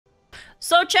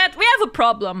So chat, we have a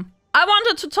problem. I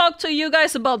wanted to talk to you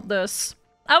guys about this.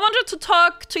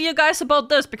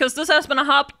 Because this has been a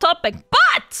hot topic,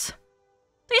 but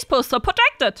these posts are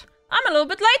protected. I'm a little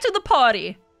bit late to the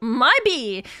party. Might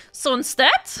be. So instead,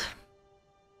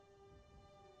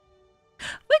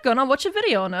 we're gonna watch a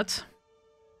video on it.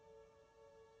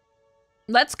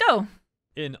 Let's go.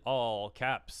 In all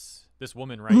caps, this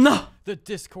woman writes, No. The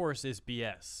discourse is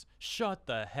BS. Shut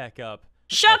the heck up.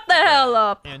 Shut the hell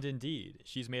up. And indeed,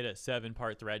 she's made a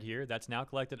 7-part thread here that's now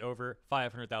collected over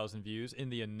 500,000 views in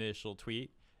the initial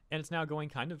tweet, and it's now going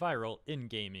kind of viral in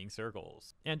gaming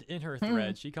circles. And in her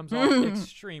thread, she comes off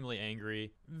extremely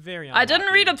angry, very unhappy. I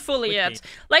didn't read it fully yet.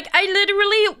 Like, I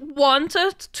literally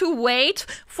wanted to wait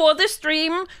for the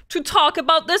stream to talk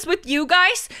about this with you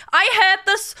guys. I had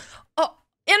this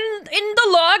in the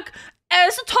log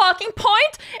as a talking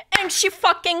point, and she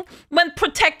fucking went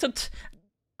protected.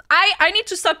 I need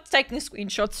to start taking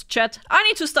screenshots, chat. I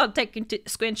need to start taking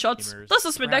screenshots. This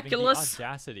is ridiculous. The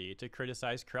audacity to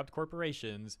criticize corrupt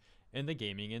corporations in the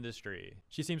gaming industry.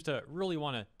 She seems to really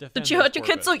want to defend. Did she hurt your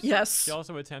kids? Yes. She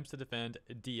also attempts to defend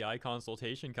DEI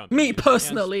consultation companies. Me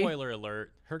personally. And spoiler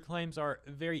alert: her claims are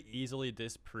very easily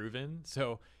disproven.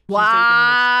 So she's what? taken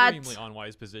an extremely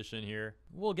unwise position here.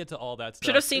 We'll get to all that stuff.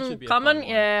 Should have seen coming.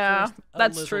 Yeah, First,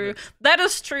 that's true. That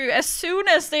is true. As soon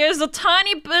as there's a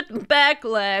tiny bit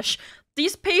backlash,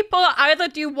 these people either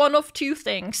do one of two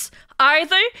things.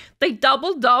 Either they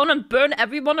double down and burn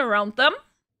everyone around them,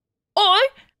 or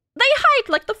they hide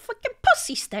like the fucking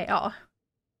pussies they are.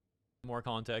 More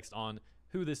context on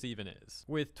who this even is.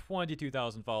 With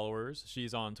 22,000 followers,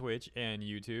 she's on Twitch and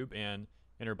YouTube, and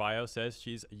in her bio says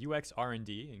she's UX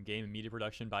R&D and game and media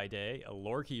production by day, a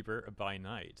lore keeper by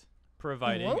night.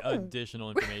 Providing additional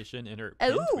information in her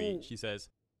pinned tweet, she says,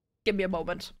 give me a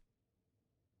moment.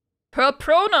 Her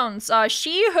pronouns are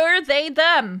she, her, they,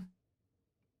 them.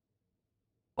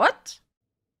 What?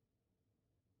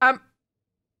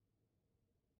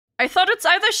 I thought it's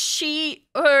either she,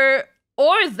 her,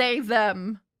 or they,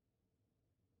 them.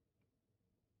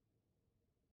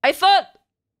 I thought...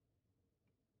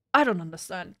 I don't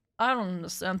understand. I don't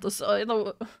understand this.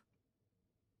 Anyway,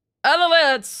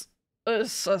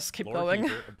 let's keep going.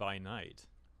 By night.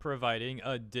 Providing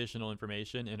additional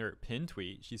information in her pinned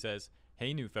tweet, she says,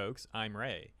 Hey new folks, I'm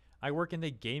Ray. I work in the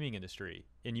gaming industry,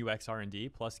 in UX R&D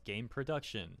plus game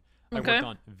production. I worked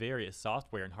on various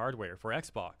software and hardware for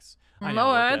Xbox. I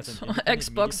know it.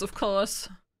 Xbox, of course.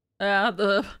 Yeah,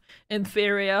 the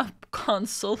inferior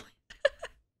console.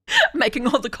 Making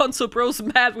all the console bros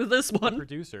mad with this one.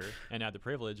 Producer, and had the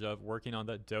privilege of working on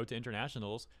the Dota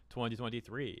Internationals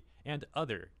 2023 and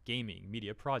other gaming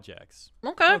media projects.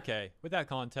 Okay, with that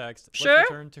context, let's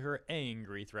return to her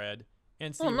angry thread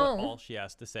and see what all she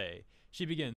has to say. She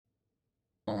begins.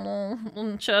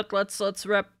 Chat, let's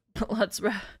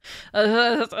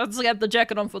get the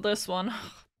jacket on for this one.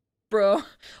 Bro,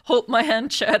 hold my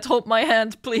hand, chat, hold my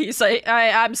hand, please.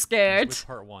 I'm scared. With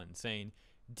part 1 saying,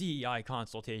 DEI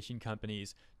consultation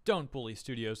companies don't bully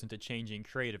studios into changing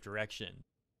creative direction.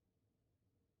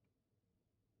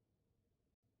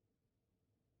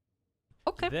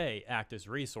 Okay. They act as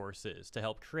resources to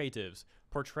help creatives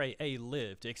portray a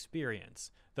lived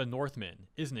experience. The Northman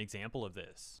is an example of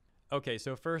this. Okay,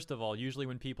 so first of all, usually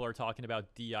when people are talking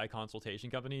about DEI consultation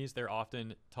companies, they're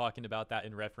often talking about that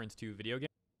in reference to video games.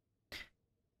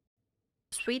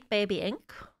 Sweet Baby Inc.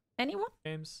 Anyone?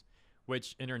 Games,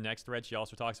 which in her next thread, she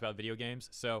also talks about video games.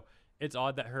 So it's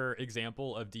odd that her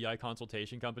example of DEI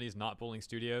consultation companies not bullying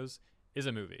studios is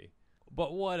a movie.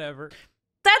 But whatever.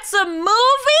 That's a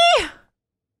movie?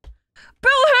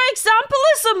 Bro, her example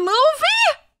is a movie?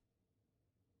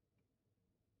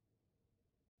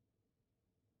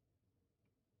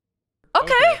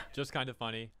 Okay. Just kind of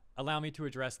funny. Allow me to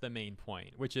address the main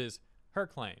point, which is her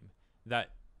claim that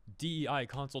DEI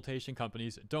consultation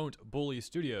companies don't bully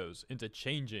studios into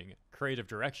changing creative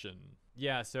direction.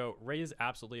 Yeah, so Ray is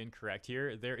absolutely incorrect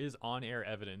here. There is on-air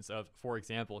evidence of, for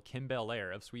example, Kim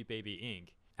Belair of Sweet Baby Inc.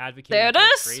 advocating for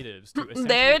creatives to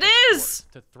essentially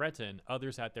to threaten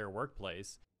others at their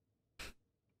workplace.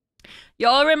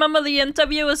 Y'all remember the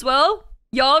interview as well?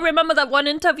 Y'all remember that one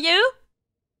interview?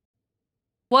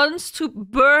 Wants to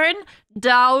burn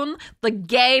down the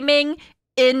gaming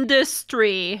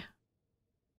industry.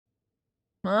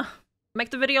 Huh?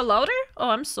 Make the video louder? Oh,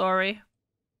 I'm sorry.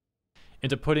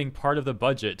 Into putting part of the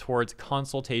budget towards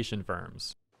consultation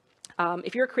firms.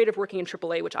 If you're a creative working in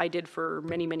AAA, which I did for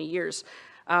many, many years,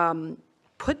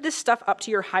 put this stuff up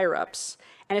to your higher-ups.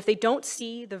 And if they don't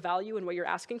see the value in what you're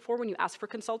asking for when you ask for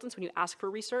consultants, when you ask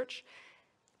for research,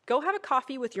 go have a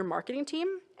coffee with your marketing team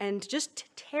and just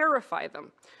terrify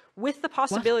them with the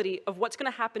possibility of what's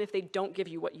going to happen if they don't give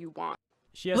you what you want.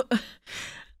 She has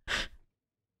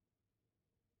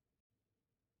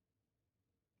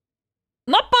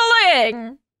Not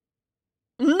bullying!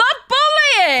 Not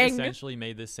bullying! essentially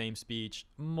made this same speech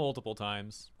multiple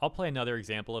times. I'll play another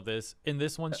example of this. In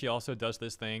this one, she also does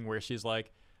this thing where she's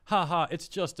like, haha, it's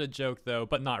just a joke though,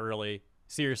 but not really.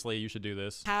 Seriously, you should do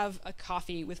this. Have a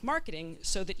coffee with marketing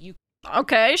so that you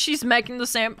Okay, she's making the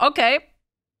same. Okay,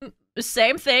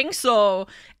 same thing. So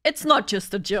it's not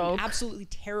just a joke. absolutely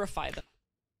terrify them.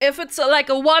 If it's like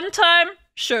a one-time,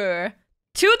 sure.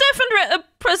 Two different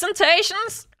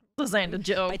presentations. This ain't a By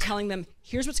joke. telling them,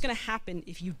 here's what's going to happen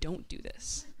if you don't do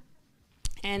this.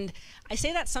 And I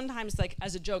say that sometimes like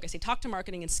as a joke. I say talk to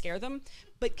marketing and scare them,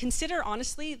 but consider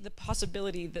honestly the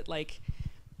possibility that like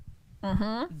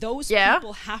those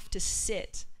people have to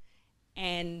sit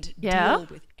and deal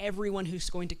with everyone who's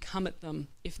going to come at them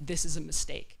if this is a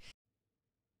mistake.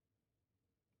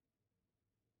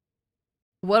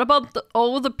 What about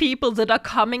all the people that are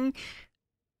coming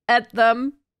at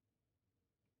them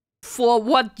for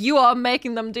what you are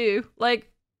making them do?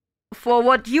 Like, for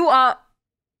what you are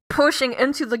pushing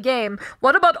into the game?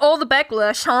 What about all the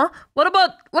backlash, huh? What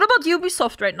about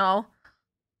Ubisoft right now?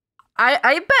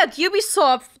 I bet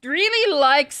Ubisoft really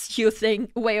likes your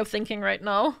way of thinking right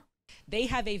now. They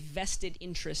have a vested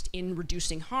interest in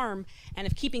reducing harm and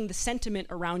of keeping the sentiment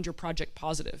around your project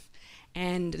positive.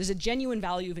 And there's a genuine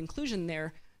value of inclusion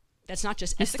there that's not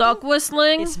just ethical, Dog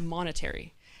whistling? it's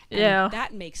monetary. And Yeah.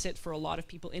 that makes it, for a lot of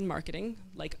people in marketing,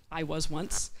 like I was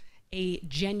once, a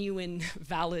genuine,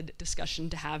 valid discussion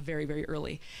to have very, very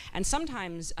early. And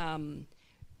sometimes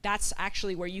that's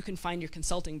actually where you can find your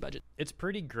consulting budget. It's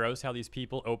pretty gross how these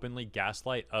people openly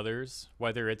gaslight others,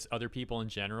 whether it's other people in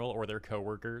general or their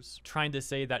coworkers, trying to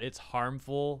say that it's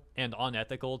harmful and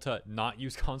unethical to not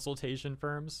use consultation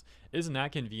firms. Isn't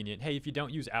that convenient? Hey, if you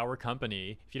don't use our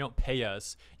company, if you don't pay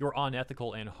us, you're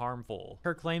unethical and harmful.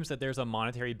 Her claims that there's a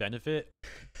monetary benefit.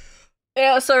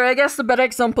 Yeah, sorry, I guess the better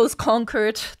example is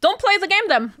Concord. Don't play the game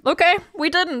then, okay? We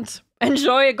didn't.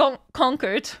 Enjoy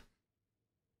Concord.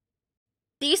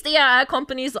 These DIY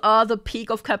companies are the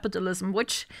peak of capitalism,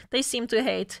 which they seem to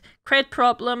hate. Create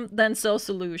problem, then sell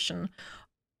solution.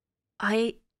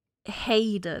 I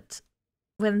hate it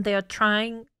when they're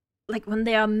trying, like when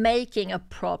they are making a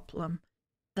problem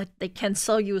that they can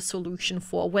sell you a solution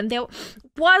for, when there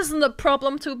wasn't a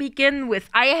problem to begin with.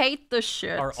 I hate this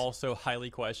shit. Are also highly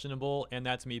questionable, and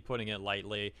that's me putting it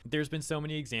lightly. There's been so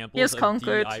many examples Yes, of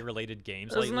Concord. DEI-related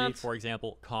games Isn't lately. it? For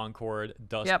example, Concord,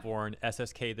 Dustborn,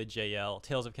 SSK the JL,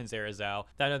 Tales of Kinzarazao,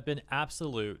 that have been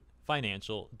absolute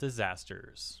financial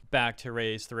disasters. Back to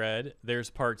Ray's thread, there's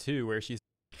part 2 where she's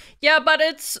Yeah, but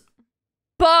it's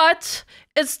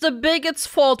the bigots'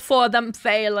 fault for them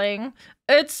failing.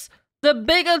 It's the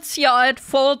bigots' at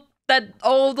fault that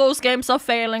all those games are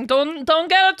failing. Don't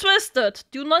get it twisted.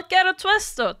 Do not get it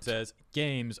twisted. says,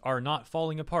 games are not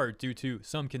falling apart due to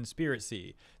some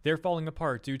conspiracy. They're falling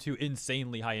apart due to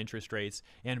insanely high interest rates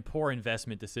and poor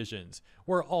investment decisions.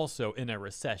 We're also in a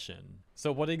recession.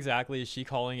 So what exactly is she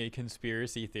calling a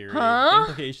conspiracy theory? The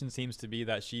implication seems to be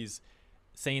that she's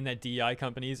saying that DEI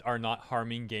companies are not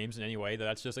harming games in any way, that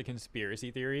that's just a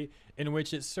conspiracy theory, in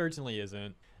which it certainly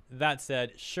isn't. That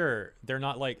said, sure, they're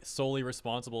not like solely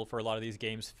responsible for a lot of these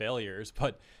games' failures,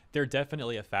 but they're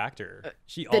definitely a factor.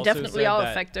 She They also definitely said are a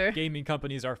that factor. gaming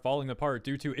companies are falling apart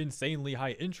due to insanely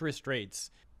high interest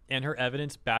rates, and her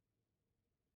evidence back.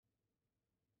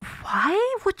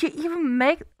 Why would you even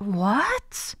make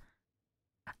what?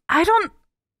 I don't.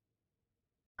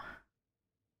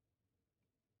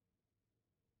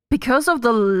 Because of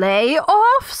the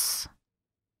layoffs?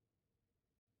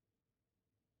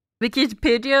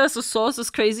 Wikipedia as a source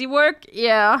is crazy work?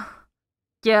 Yeah.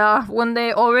 Yeah, when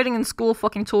they already in school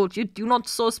fucking told you, do not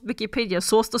source Wikipedia,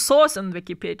 source the source in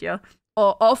Wikipedia.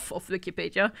 Or off of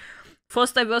Wikipedia.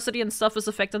 Forced diversity and stuff is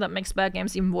a factor that makes bad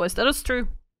games even worse. That is true.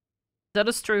 That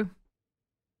is true.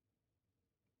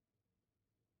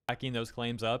 Backing those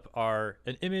claims up are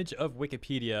an image of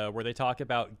Wikipedia where they talk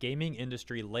about gaming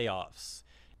industry layoffs,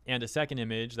 and a second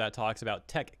image that talks about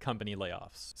tech company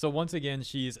layoffs. So once again,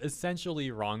 she's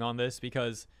essentially wrong on this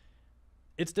because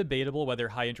it's debatable whether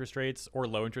high interest rates or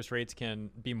low interest rates can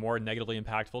be more negatively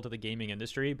impactful to the gaming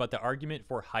industry, but the argument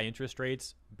for high interest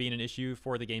rates being an issue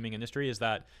for the gaming industry is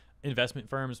that investment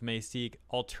firms may seek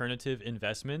alternative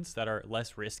investments that are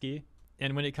less risky.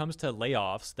 And when it comes to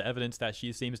layoffs, the evidence that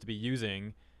she seems to be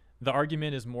using, the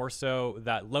argument is more so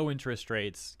that low interest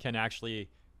rates can actually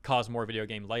cause more video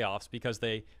game layoffs because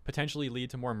they potentially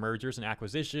lead to more mergers and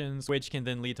acquisitions, which can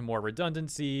then lead to more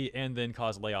redundancy and then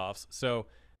cause layoffs. So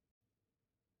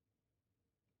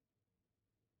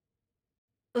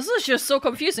This is just so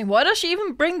confusing. Why does she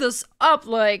even bring this up?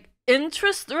 Like,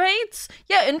 interest rates?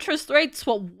 Yeah, interest rates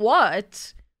for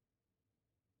what?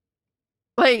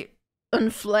 Like,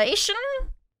 inflation?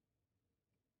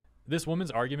 This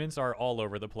woman's arguments are all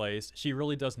over the place. She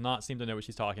really does not seem to know what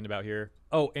she's talking about here.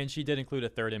 Oh, and she did include a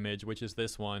third image, which is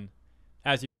this one.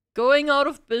 As you Going out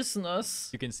of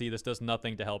business. can see, this does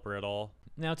nothing to help her at all.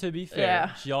 Now, to be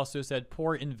fair, she also said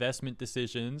poor investment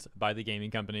decisions by the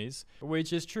gaming companies,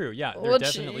 which is true. Yeah, they're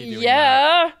definitely doing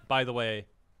that. By the way,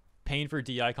 paying for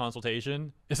DI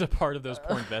consultation is a part of those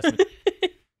poor investment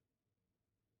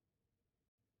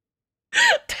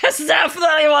That's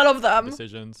definitely one of them.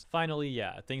 decisions. Finally,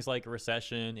 yeah, things like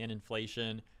recession and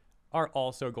inflation are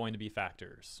also going to be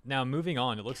factors. Now, moving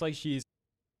on, it looks like she's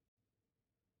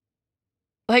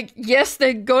Like, yes,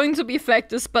 they're going to be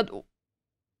factors, but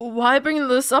why bring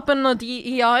this up in a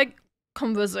DEI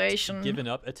conversation? given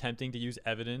up attempting to use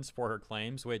evidence for her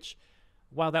claims, which,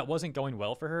 while that wasn't going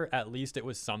well for her, at least it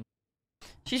was something.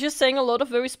 She's just saying a lot of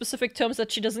very specific terms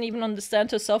that she doesn't even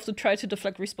understand herself to try to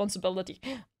deflect responsibility.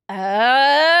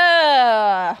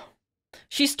 Ah!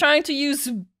 She's trying to use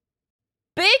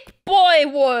big boy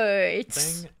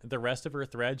words. The rest of her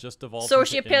thread just devolved So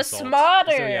into she appears insults.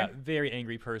 smarter. So yeah, very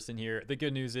angry person here. The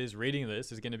good news is reading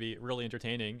this is going to be really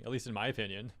entertaining, at least in my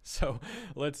opinion. So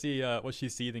let's see what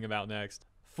she's seething about next.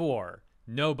 4.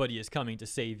 Nobody is coming to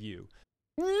save you.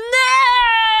 No!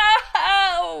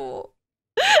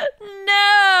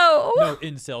 No! No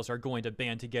incels are going to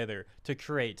band together to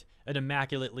create an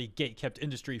immaculately gate-kept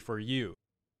industry for you.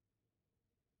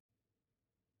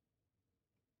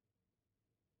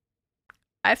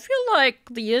 I feel like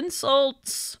the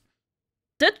insults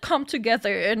did come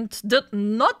together and did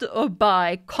not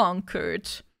buy Concord.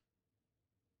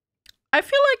 I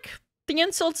feel like the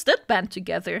insults did band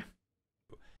together.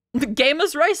 The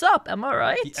gamers rise up, am I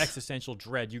right? The existential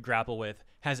dread you grapple with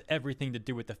has everything to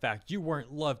do with the fact you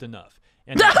weren't loved enough,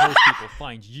 and that most people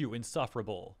find you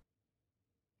insufferable.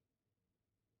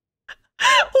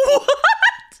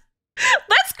 What?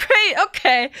 That's great.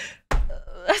 Okay.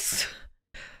 This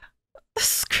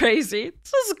is crazy.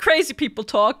 This is crazy people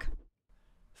talk.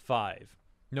 5.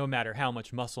 No matter how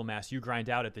much muscle mass you grind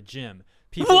out at the gym,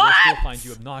 people will still find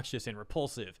you obnoxious and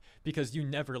repulsive because you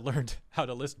never learned how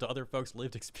to listen to other folks'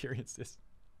 lived experiences.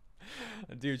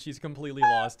 Dude, she's completely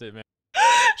lost it, man.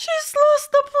 She's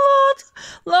lost the plot.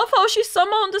 Love how she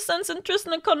somehow understands interest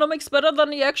in economics better than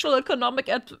the actual economic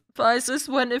advisors,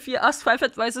 when if you ask 5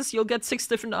 advisors, you'll get 6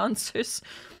 different answers.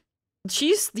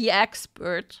 She's the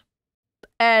expert.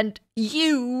 And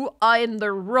you are in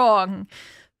the wrong.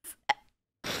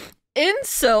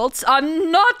 Insults are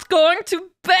not going to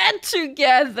band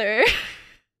together.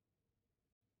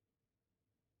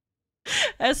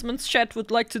 Esmond's chat would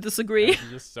like to disagree. I'm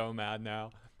just so mad now.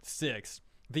 6.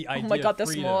 The Oh idea my God, of there's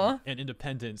freedom more. and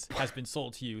independence has been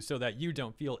sold to you so that you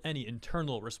don't feel any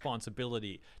internal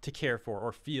responsibility to care for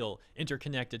or feel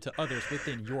interconnected to others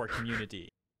within your community.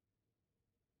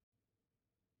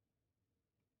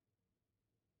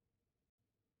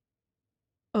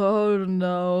 Oh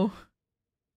no.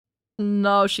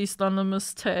 No, she's done a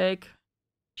mistake.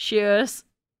 She has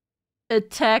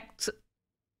attacked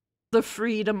the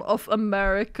freedom of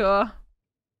America.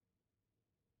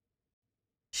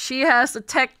 She has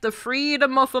attacked the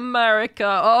freedom of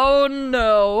America. Oh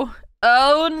no.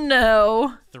 Oh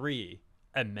no. 3.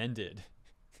 Amended.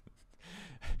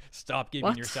 Stop giving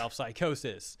What? yourself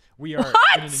psychosis. We are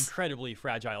What? in an incredibly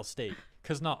fragile state,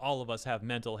 because not all of us have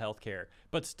mental health care.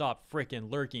 But stop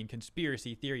frickin' lurking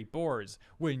conspiracy theory boards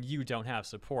when you don't have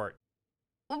support.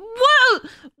 Well,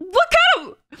 what kind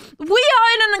of... We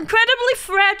are in an incredibly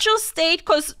fragile state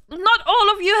because not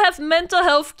all of you have mental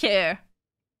health care.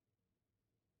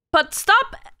 But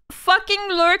stop fucking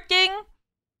lurking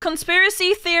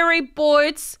conspiracy theory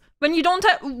boards when you don't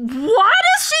have... What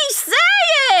is she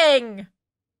saying?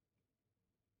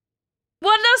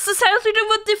 What does this have to do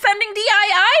with defending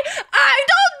DII? I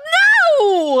don't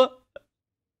know!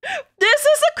 This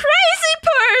is a crazy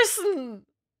person!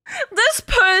 This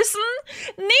person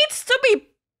needs to be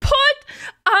put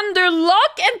under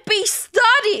lock and be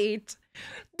studied!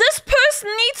 This person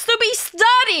needs to be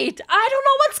studied! I don't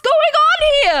know what's going on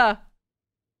here!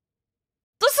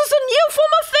 This is a new form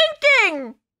of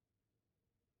thinking!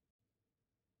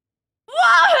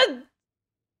 What?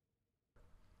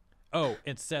 Oh,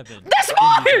 and 7. There's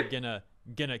Indies more! are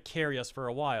gonna carry us for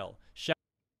a while.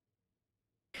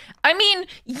 I mean,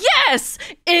 yes,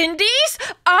 indies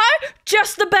are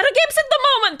just the better games at the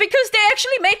moment because they're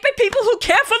actually made by people who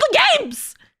care for the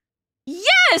games.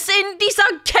 Yes, indies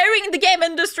are carrying the game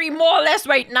industry more or less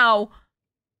right now.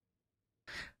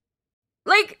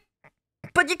 Like,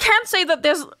 But you can't say that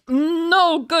there's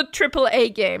no good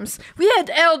AAA games. We had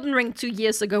Elden Ring 2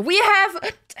 years ago. We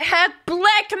have had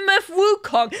Black Myth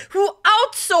Wukong, who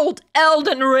outsold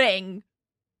Elden Ring.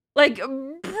 Like,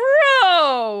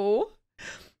 bro.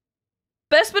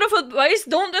 Best bit of advice,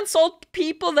 don't insult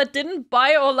people that didn't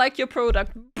buy or like your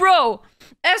product. Bro,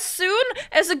 as soon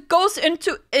as it goes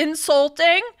into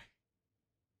insulting,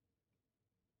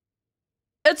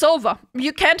 it's over.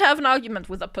 You can't have an argument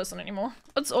with that person anymore.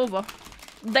 It's over.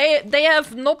 They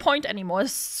have no point anymore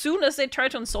as soon as they try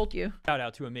to insult you. Shout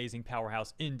out to amazing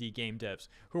powerhouse indie game devs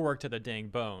who work to the dang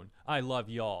bone. I love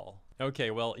y'all.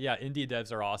 Okay, well, yeah, indie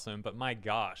devs are awesome, but my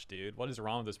gosh, dude, what is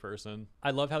wrong with this person?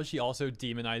 I love how she also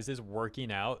demonizes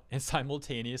working out and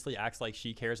simultaneously acts like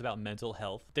she cares about mental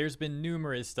health. There's been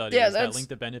numerous studies that link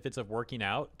the benefits of working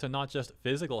out to not just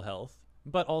physical health,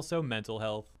 but also mental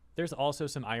health. There's also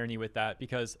some irony with that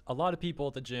because a lot of people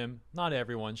at the gym, not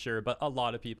everyone, sure, but a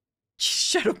lot of people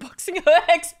shadowboxing her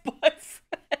ex-boyfriend.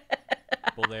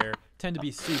 People there tend to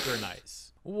be super nice.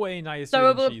 Way nicer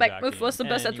Terrible than she's Back acting. Myth was the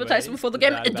best Anyway, advertisement for the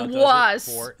game. that It about does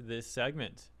was. for this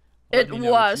segment. It Let me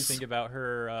know what you was. think about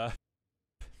her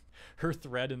her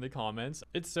thread in the comments.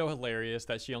 It's so hilarious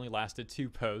that she only lasted 2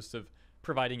 posts of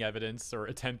providing evidence or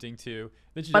attempting to.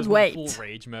 Then she But just wait. went full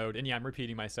rage mode. And yeah, I'm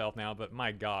repeating myself now, but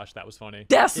my gosh, that was funny.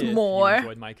 There's If more. you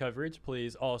enjoyed my coverage,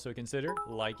 please also consider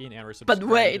liking and or But subscribing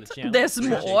wait, to the channel. there's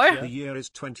more. The year is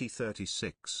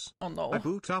 2036. Oh no. I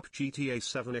boot up GTA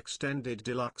 7 Extended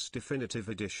Deluxe Definitive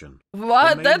Edition. What?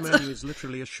 The main That's menu is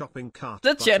literally a shopping cart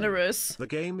that's button. generous. The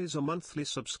game is a monthly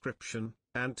subscription,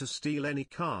 and to steal any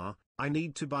car, I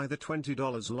need to buy the $20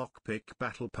 lockpick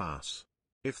battle pass.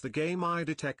 If the game I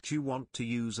detect you want to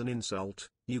use an insult,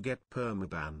 you get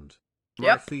permabanned. My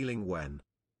Yep. feeling when.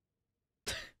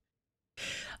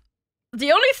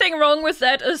 The only thing wrong with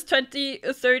that is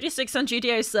 2036 and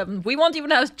GTA 7. We won't even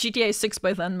have GTA 6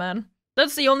 by then, man.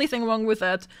 That's the only thing wrong with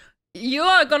that. You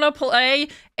are gonna play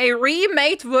a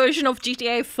remade version of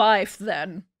GTA 5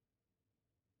 then.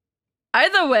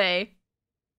 Either way.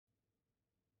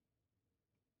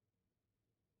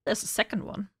 There's a second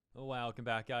one. Welcome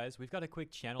back, guys. We've got a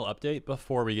quick channel update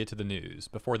before we get to the news,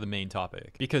 before the main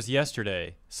topic. Because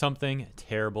yesterday, something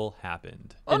terrible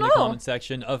happened in the comment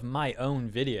section of my own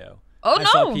video. Oh I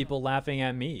saw people laughing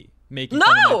at me, making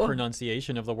fun of my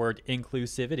pronunciation of the word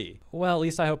inclusivity. Well, at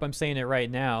least I hope I'm saying it right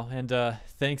now, and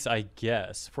thanks, I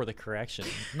guess, for the correction.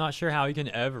 Not sure how you can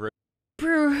ever...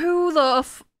 Bro, who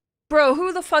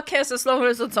the fuck cares as long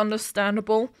as it's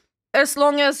understandable? As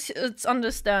long as it's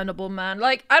understandable, man.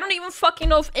 Like, I don't even fucking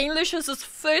know if English is his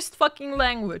first fucking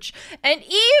language. And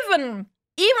even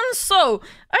so,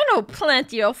 I know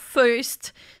plenty of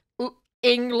first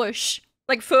English,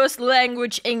 like first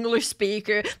language English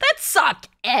speaker that suck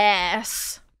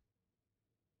ass.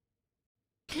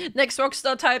 Next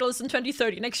Rockstar title is in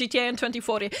 2030, next GTA in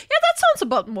 2040. Yeah, that sounds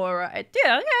about more right.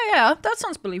 Yeah, that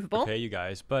sounds believable. Okay, you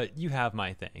guys, but you have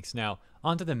my thanks. Now,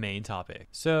 on to the main topic.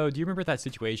 So, do you remember that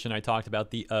situation I talked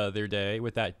about the other day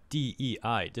with that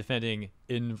DEI defending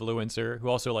influencer who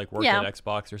also like worked at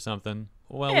Xbox or something?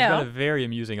 Well, we've got a very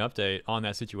amusing update on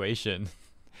that situation.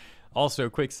 Also,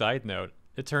 quick side note,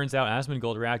 it turns out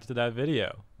Asmongold reacted to that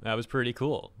video. That was pretty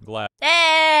cool. Glad.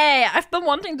 Hey, I've been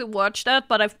wanting to watch that,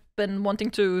 but I've been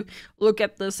wanting to look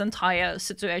at this entire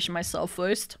situation myself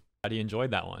first. Glad you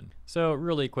enjoyed that one. So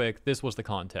really quick, this was the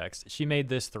context. She made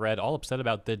this thread all upset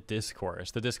about the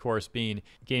discourse being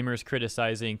gamers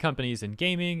criticizing companies in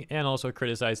gaming and also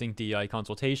criticizing DEI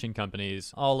consultation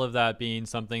companies. All of that being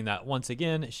something that, once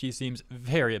again, she seems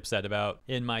very upset about.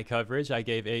 In my coverage, I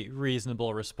gave a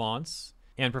reasonable response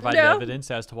and provided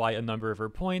evidence as to why a number of her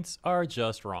points are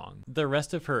just wrong. The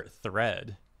rest of her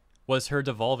thread was her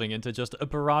devolving into just a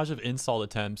barrage of insult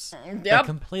attempts that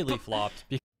completely flopped.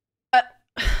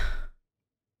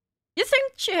 You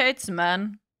think she hates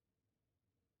men?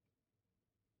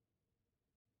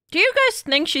 Do you guys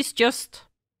think she's just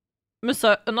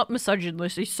not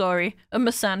misogynist, sorry, a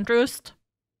misandrist?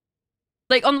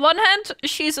 Like, on one hand,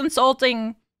 she's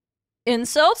insulting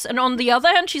incels, and on the other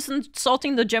hand, she's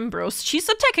insulting the gym bros. She's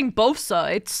attacking both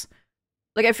sides.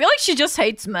 Like, I feel like she just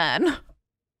hates men.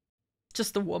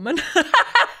 Just a woman.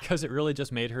 Because it really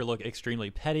just made her look extremely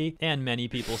petty, and many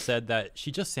people said that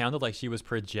she just sounded like she was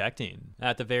projecting.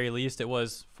 At the very least, it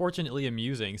was fortunately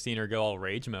amusing seeing her go all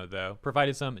rage mode though.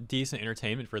 Provided some decent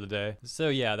entertainment for the day. So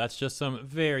yeah, that's just some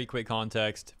very quick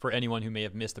context for anyone who may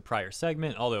have missed the prior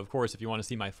segment, although of course if you want to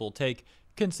see my full take,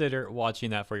 consider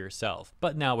watching that for yourself.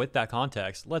 But now with that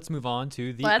context, let's move on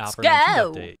to the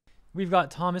aforementioned update. We've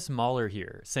got Thomas Mahler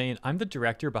here saying, I'm the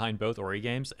director behind both Ori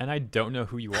games and I don't know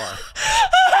who you are.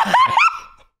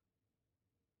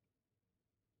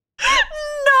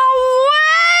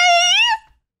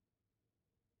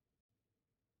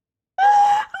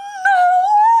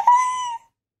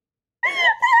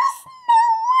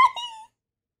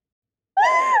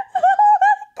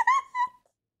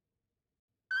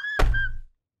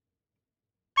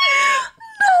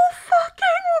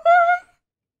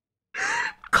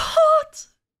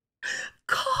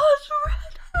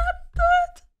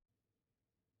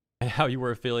 how you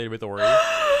were affiliated with Ori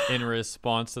in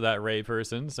response to that Ray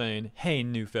person saying, "Hey,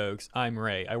 new folks, I'm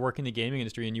Ray. I work in the gaming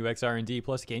industry in UX R&D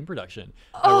plus game production.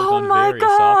 I work on various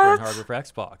software and hardware for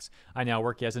Xbox. I now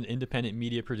work as an independent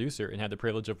media producer and had the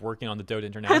privilege of working on the Dota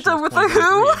International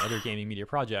 2023 and other gaming media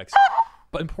projects.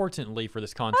 But importantly for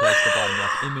this context, the bottom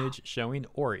left image showing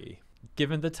Ori."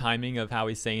 Given the timing of how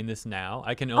he's saying this now,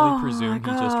 I can only presume he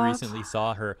just recently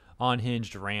saw her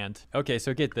unhinged rant. Okay,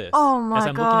 so get this. As I'm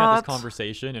looking at this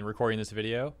conversation and recording this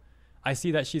video, I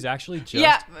see that she's actually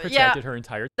just protected her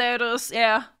entire... There it is,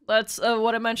 yeah. That's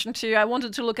what I mentioned to you. I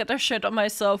wanted to look at that shit on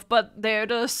myself, but there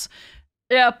it is.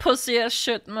 Yeah, pussy as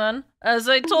shit, man. As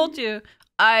I told you,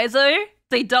 either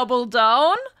they double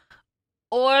down,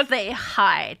 or they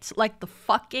hide, like the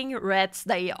fucking rats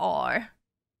they are.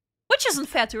 Which isn't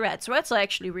fair to rats. Rats are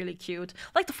actually really cute.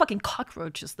 Like the fucking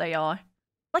cockroaches they are.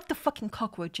 Like the fucking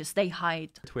cockroaches, they hide.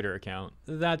 Twitter account.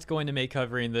 That's going to make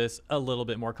covering this a little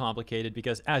bit more complicated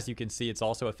because, as you can see, it's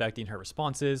also affecting her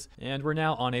responses, and we're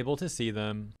now unable to see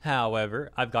them. However,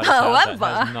 I've got a tab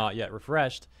that has not yet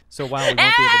refreshed, so while we won't be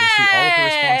able to see all of her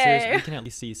responses, we can at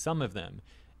least see some of them.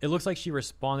 It looks like she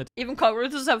responded. Even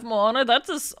cockroaches have more honor. That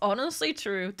is honestly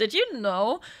true. Did you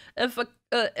know if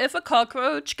a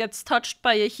cockroach gets touched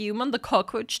by a human, the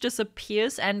cockroach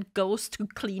disappears and goes to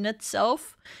clean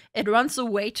itself? It runs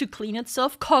away to clean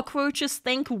itself. Cockroaches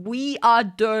think we are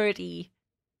dirty.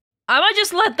 I might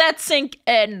just let that sink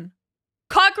in.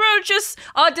 Cockroaches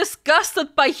are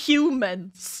disgusted by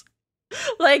humans.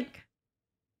 Like,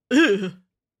 ugh.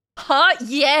 Huh?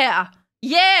 Yeah.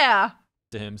 Yeah.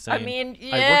 To him saying, I mean,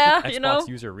 yeah, I worked with Xbox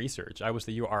user research. I was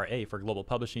the URA for global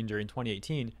publishing during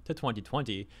 2018 to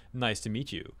 2020. Nice to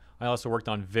meet you. I also worked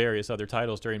on various other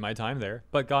titles during my time there,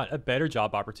 but got a better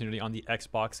job opportunity on the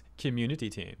Xbox community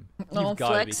team. You've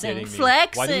got to be kidding me.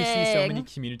 Why do we see so many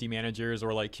community managers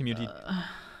or like community...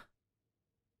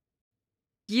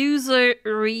 User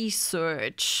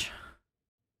research.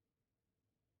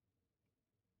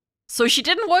 So she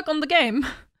didn't work on the game.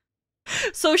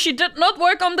 So she did not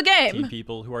work on the game.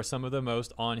 People who are some of the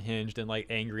most unhinged and like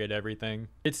angry at everything.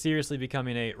 It's seriously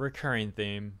becoming a recurring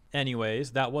theme.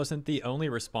 Anyways, that wasn't the only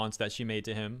response that she made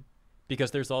to him, because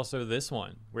there's also this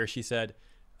one where she said,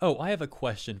 "Oh, I have a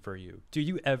question for you. Do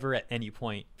you ever at any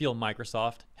point feel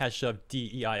Microsoft has shoved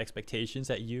DEI expectations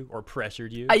at you or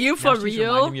pressured you?" Are you for real? She's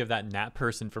reminding me of that Nat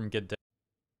person from Good Day.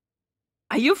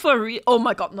 Are you for real? Oh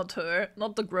my god, not her.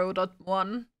 Not the Grodot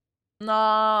one.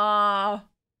 Nah.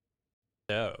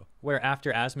 Where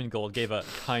after Asmongold gave a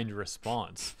kind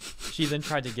response, she then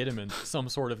tried to get him in some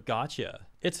sort of gotcha.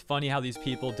 It's funny how these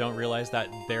people don't realize that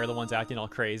they're the ones acting all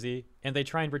crazy, and they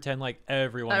try and pretend like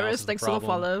everyone else is the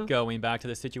problem. Going back to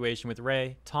the situation with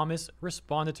Ray, Thomas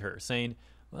responded to her, saying,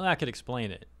 "Well, that could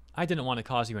explain it. I didn't want to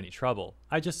cause you any trouble.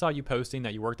 I just saw you posting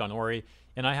that you worked on Ori,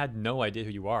 and I had no idea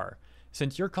who you are.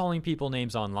 Since you're calling people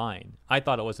names online, I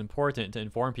thought it was important to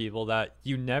inform people that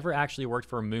you never actually worked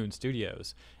for Moon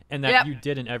Studios, and that you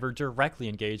didn't ever directly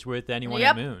engage with anyone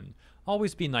at Moon.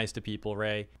 Always be nice to people,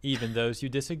 Ray, even those you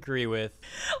disagree with."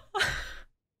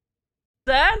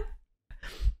 That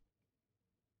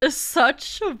is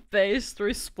such a based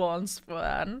response,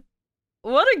 man.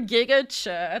 What a giga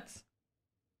chat.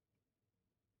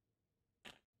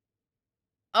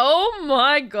 Oh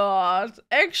my god.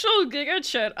 Actual giga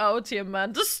chat out here,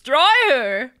 man. Destroy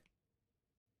her!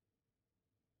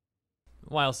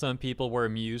 While some people were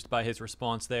amused by his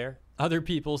response there, other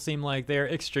people seem like they're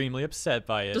extremely upset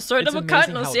by it. Destroyed it's of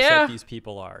amazing kindness, how upset these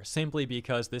people are, simply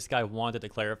because this guy wanted to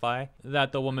clarify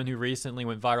that the woman who recently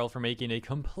went viral for making a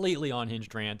completely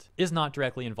unhinged rant is not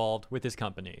directly involved with his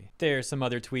company. There's some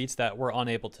other tweets that we're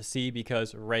unable to see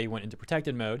because Ray went into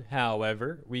protected mode.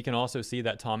 However, we can also see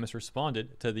that Thomas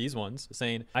responded to these ones,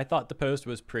 saying, "I thought the post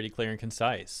was pretty clear and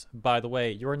concise. By the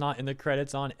way, you're not in the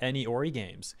credits on any Ori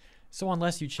games. So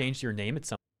unless you changed your name at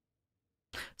some..."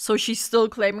 So she's still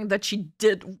claiming that she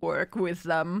did work with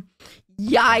them.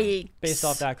 Yikes. Based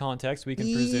off that context, we can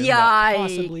presume that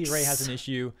possibly Ray has an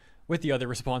issue with the other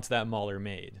response that Mahler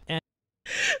made. And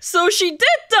so she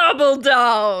did double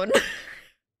down!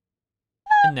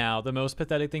 And now, the most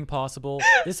pathetic thing possible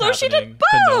is so happening. She did both.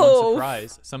 To no one's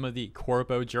surprise, some of the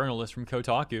corpo journalists from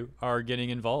Kotaku are getting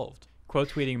involved. Quote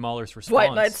tweeting Mahler's response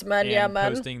White Knights, man, and yeah,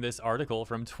 man. posting this article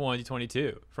from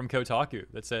 2022 from Kotaku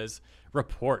that says,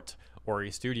 "Report,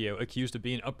 Ori Studio accused of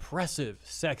being oppressive,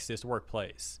 sexist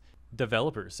workplace.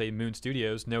 Developers say Moon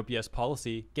Studios' no BS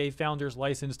policy gave founders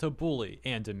license to bully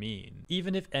and demean."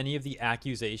 Even if any of the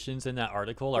accusations in that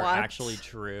article are actually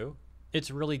true, it's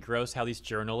really gross how these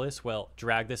journalists, well,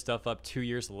 drag this stuff up 2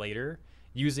 years later,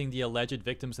 using the alleged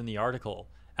victims in the article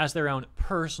as their own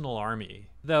personal army.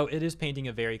 Though it is painting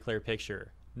a very clear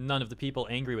picture None of the people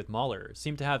angry with Mahler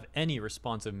seem to have any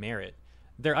responsive merit.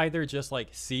 They're either just like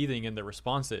seething in their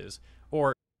responses,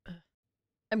 or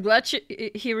I'm glad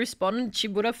he responded. She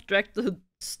would have dragged the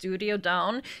studio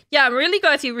down. Yeah, I'm really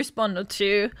glad he responded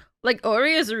too. Like,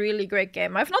 Ori is a really great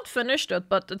game. I've not finished it,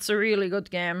 but it's a really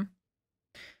good game.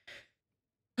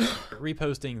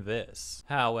 reposting this.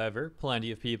 However,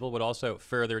 plenty of people would also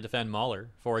further defend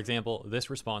Mahler. For example, this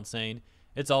response saying,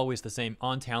 "It's always the same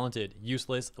untalented,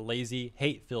 useless, lazy,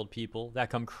 hate-filled people that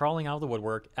come crawling out of the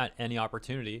woodwork at any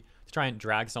opportunity to try and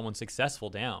drag someone successful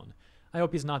down. I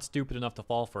hope he's not stupid enough to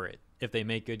fall for it. If they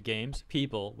make good games,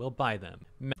 people will buy them."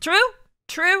 True.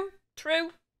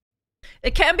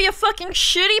 It can be a fucking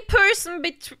shitty person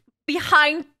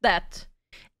behind that.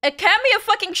 It can be a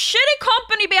fucking shitty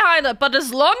company behind it, but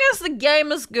as long as the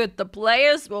game is good, the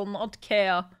players will not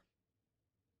care.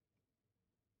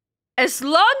 As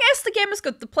long as the game is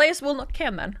good, the players will not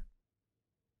care, man.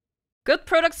 Good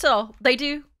products sell. They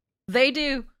do.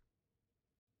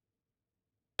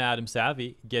 Adam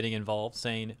Savvy getting involved,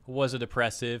 saying, "Was it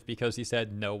oppressive because he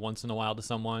said no once in a while to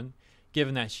someone?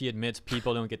 Given that she admits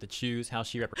people don't get to choose how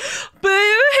she represents."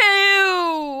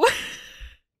 Boo-hoo!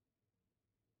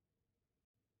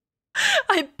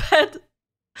 I bet.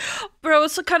 Bro,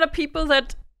 it's the kind of people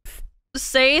that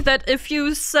say that if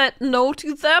you said no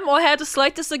to them or had a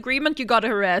slight disagreement, you got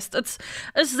harassed. It's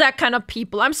that kind of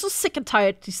people. I'm so sick and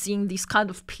tired to seeing these kind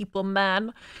of people,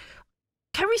 man.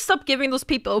 Can we stop giving those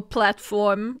people a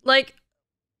platform? Like,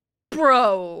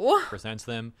 bro. Presents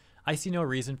them. I see no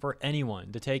reason for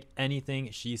anyone to take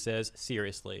anything she says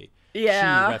seriously.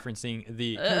 Yeah. She referencing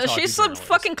the Kotaku she's some journalist.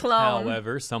 fucking clown.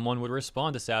 However, someone would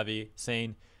respond to Savvy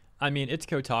saying, "I mean, it's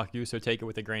Kotaku, so take it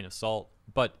with a grain of salt.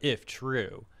 But if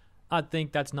true, I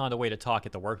think that's not a way to talk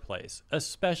at the workplace,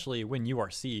 especially when you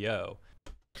are CEO."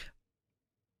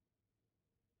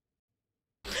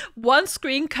 One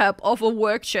screen cap of a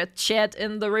work chat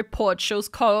in the report shows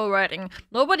Carl writing,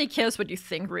 "Nobody cares what you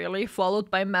think, really," followed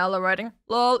by Mala writing,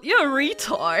 "Lol, you're a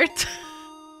retard."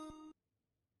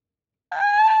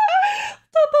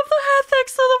 Top of the head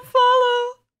text doesn't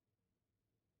follow.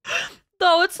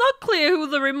 Though it's not clear who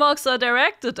the remarks are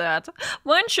directed at.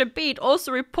 Winship Beat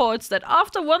also reports that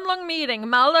after one long meeting,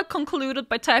 Mala concluded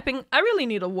by typing, "I really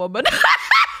need a woman."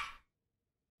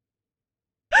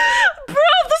 Bro,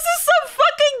 this is some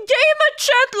fucking gamer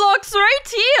chat logs right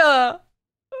here.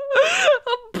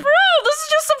 Bro, this is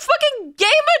just some fucking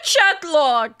gamer chat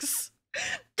logs.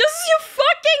 This is your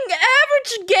fucking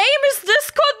average game is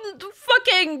Discord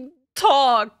fucking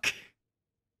talk.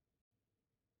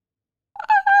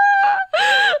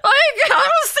 I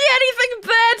don't see anything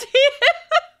bad here.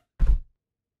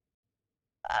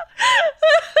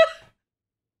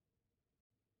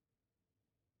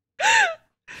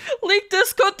 Leak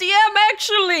Discord DM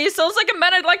actually. Sounds like a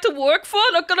man I'd like to work for,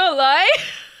 not gonna lie.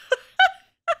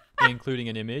 Including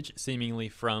an image seemingly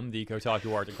from the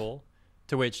Kotaku article,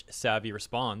 to which Savvy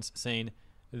responds saying,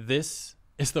 "This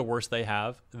is the worst they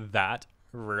have? That?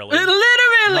 Really?" Literally.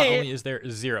 Not only is there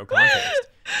zero context,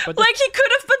 but like he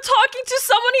could have been talking to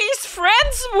someone he's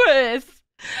friends with.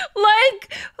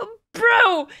 Like,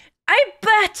 bro, I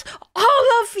bet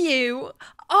all of you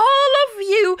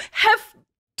have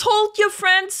told your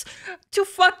friends to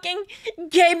fucking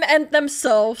game end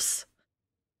themselves.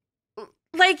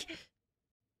 Like,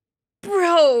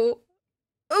 bro,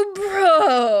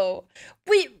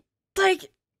 we,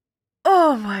 like,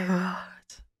 oh my god.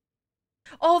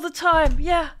 All the time,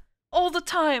 yeah, all the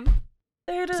time.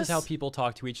 There it is. This is how people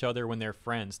talk to each other when they're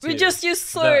friends, too. We just use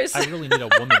slurs. The "I really need a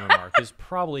woman" remark is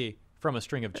probably from a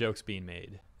string of jokes being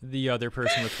made. The other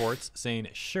person reports saying,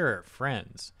 "Sure,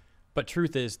 friends. But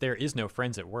truth is, there is no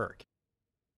friends at work."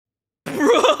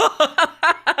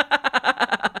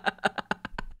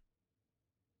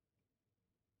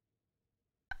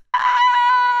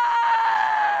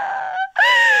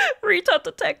 Retard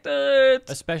detected.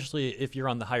 Especially if you're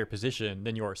on the higher position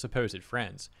than your supposed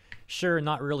friends. Sure,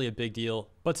 not really a big deal,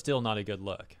 but still not a good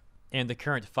look. And the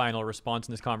current final response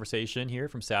in this conversation here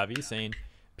from Savvy saying,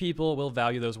 "People will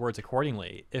value those words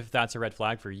accordingly. If that's a red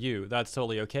flag for you, that's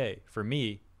totally okay. For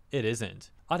me, it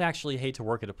isn't. I'd actually hate to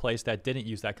work at a place that didn't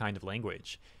use that kind of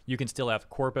language. You can still have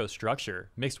corpo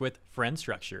structure mixed with friend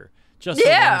structure, just so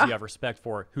long as you have respect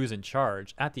for who's in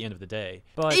charge at the end of the day.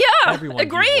 But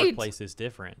everyone's workplace is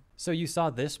different." So you saw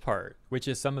this part, which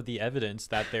is some of the evidence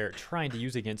that they're trying to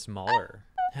use against Mahler.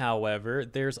 However,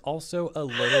 there's also a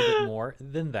little bit more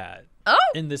than that.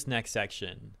 In this next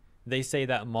section, they say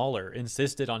that Mahler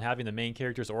insisted on having the main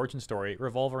character's origin story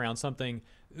revolve around something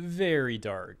very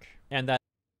dark, and that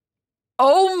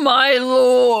oh my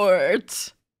lord.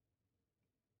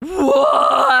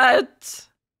 What?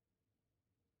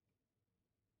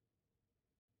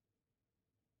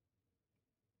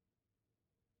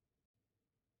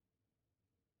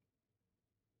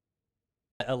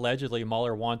 allegedly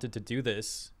Mahler wanted to do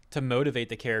this to motivate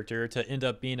the character to end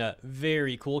up being a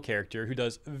very cool character who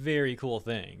does very cool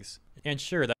things. And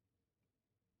sure, that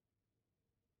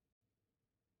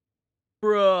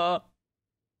Bruh.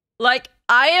 Like,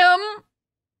 I'm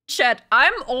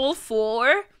all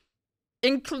for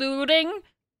including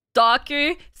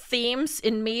darker themes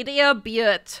in media, be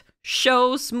it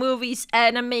shows, movies,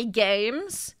 anime,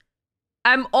 games.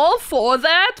 I'm all for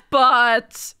that,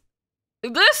 but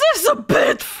this is a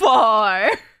bit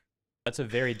far. that's a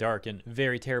very dark and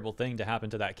very terrible thing to happen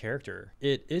to that character.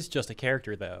 It is just a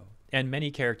character, though, and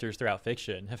many characters throughout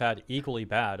fiction have had equally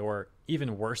bad or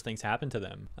even worse things happen to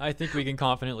them. I think we can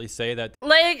confidently say that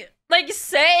Like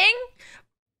saying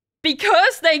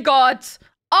because they got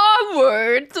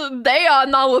R-word, they are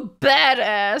now a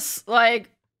badass. Like,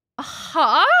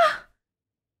 huh?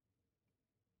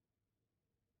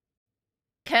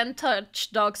 Can't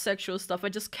touch dark sexual stuff. I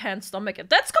just can't stomach it.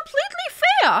 That's completely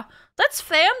fair. That's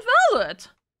fair and valid.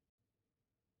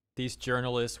 these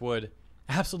journalists would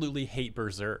absolutely hate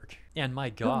Berserk. And my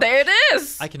god, There it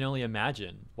is. I can only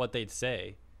imagine what they'd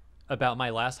say about my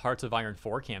last Hearts of Iron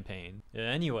 4 campaign.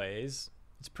 Anyways,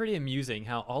 it's pretty amusing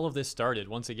how all of this started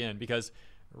once again because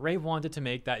Ray wanted to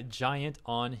make that giant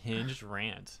unhinged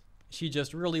rant. She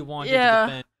just really wanted to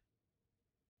defend.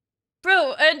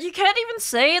 Bro, and you can't even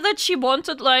say that she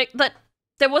wanted, like, that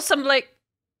there was some, like...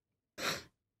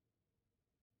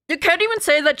 You can't even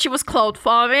say that she was cloud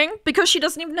farming because she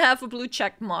doesn't even have a blue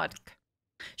check mark.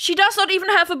 She does not even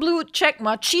have a blue check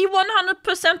mark. She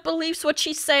 100% believes what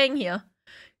she's saying here.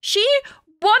 She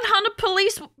 100%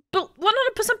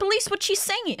 believes what she's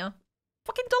saying here.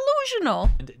 Fucking delusional.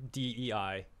 And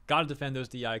DEI. Gotta defend those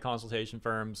DEI consultation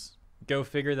firms. Go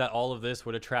figure that all of this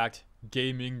would attract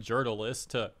gaming journalists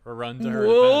to run to her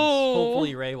events.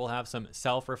 Hopefully Ray will have some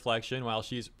self-reflection while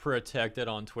she's protected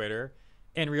on Twitter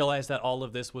and realize that all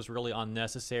of this was really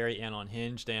unnecessary and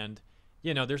unhinged, and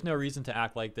you know, there's no reason to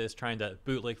act like this trying to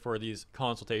bootlick for these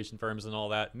consultation firms and all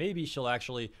that. Maybe she'll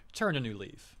actually turn a new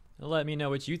leaf. Let me know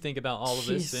what you think about all of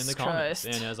this in the comments.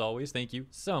 And as always, thank you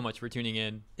so much for tuning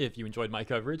in. If you enjoyed my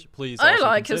coverage, please also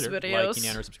like his consider videos. liking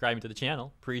and or subscribing to the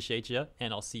channel. Appreciate you,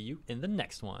 and I'll see you in the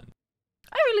next one.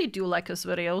 I really do like his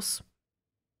videos.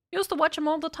 I used to watch him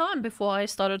all the time before I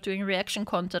started doing reaction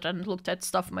content and looked at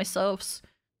stuff myself.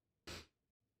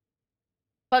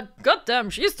 But goddamn,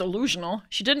 she's delusional.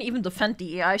 She didn't even defend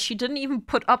DEI. She didn't even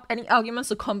put up any arguments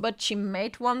to combat. She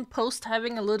made one post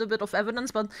having a little bit of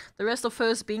evidence, but the rest of her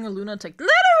is being a lunatic.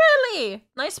 Literally!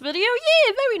 Nice video?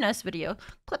 Yeah, very nice video.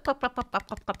 Clap, clap, clap, clap, clap,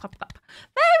 clap, clap, clap, clap.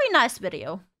 Very nice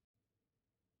video.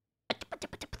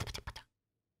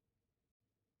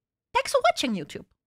 Thanks for watching, YouTube.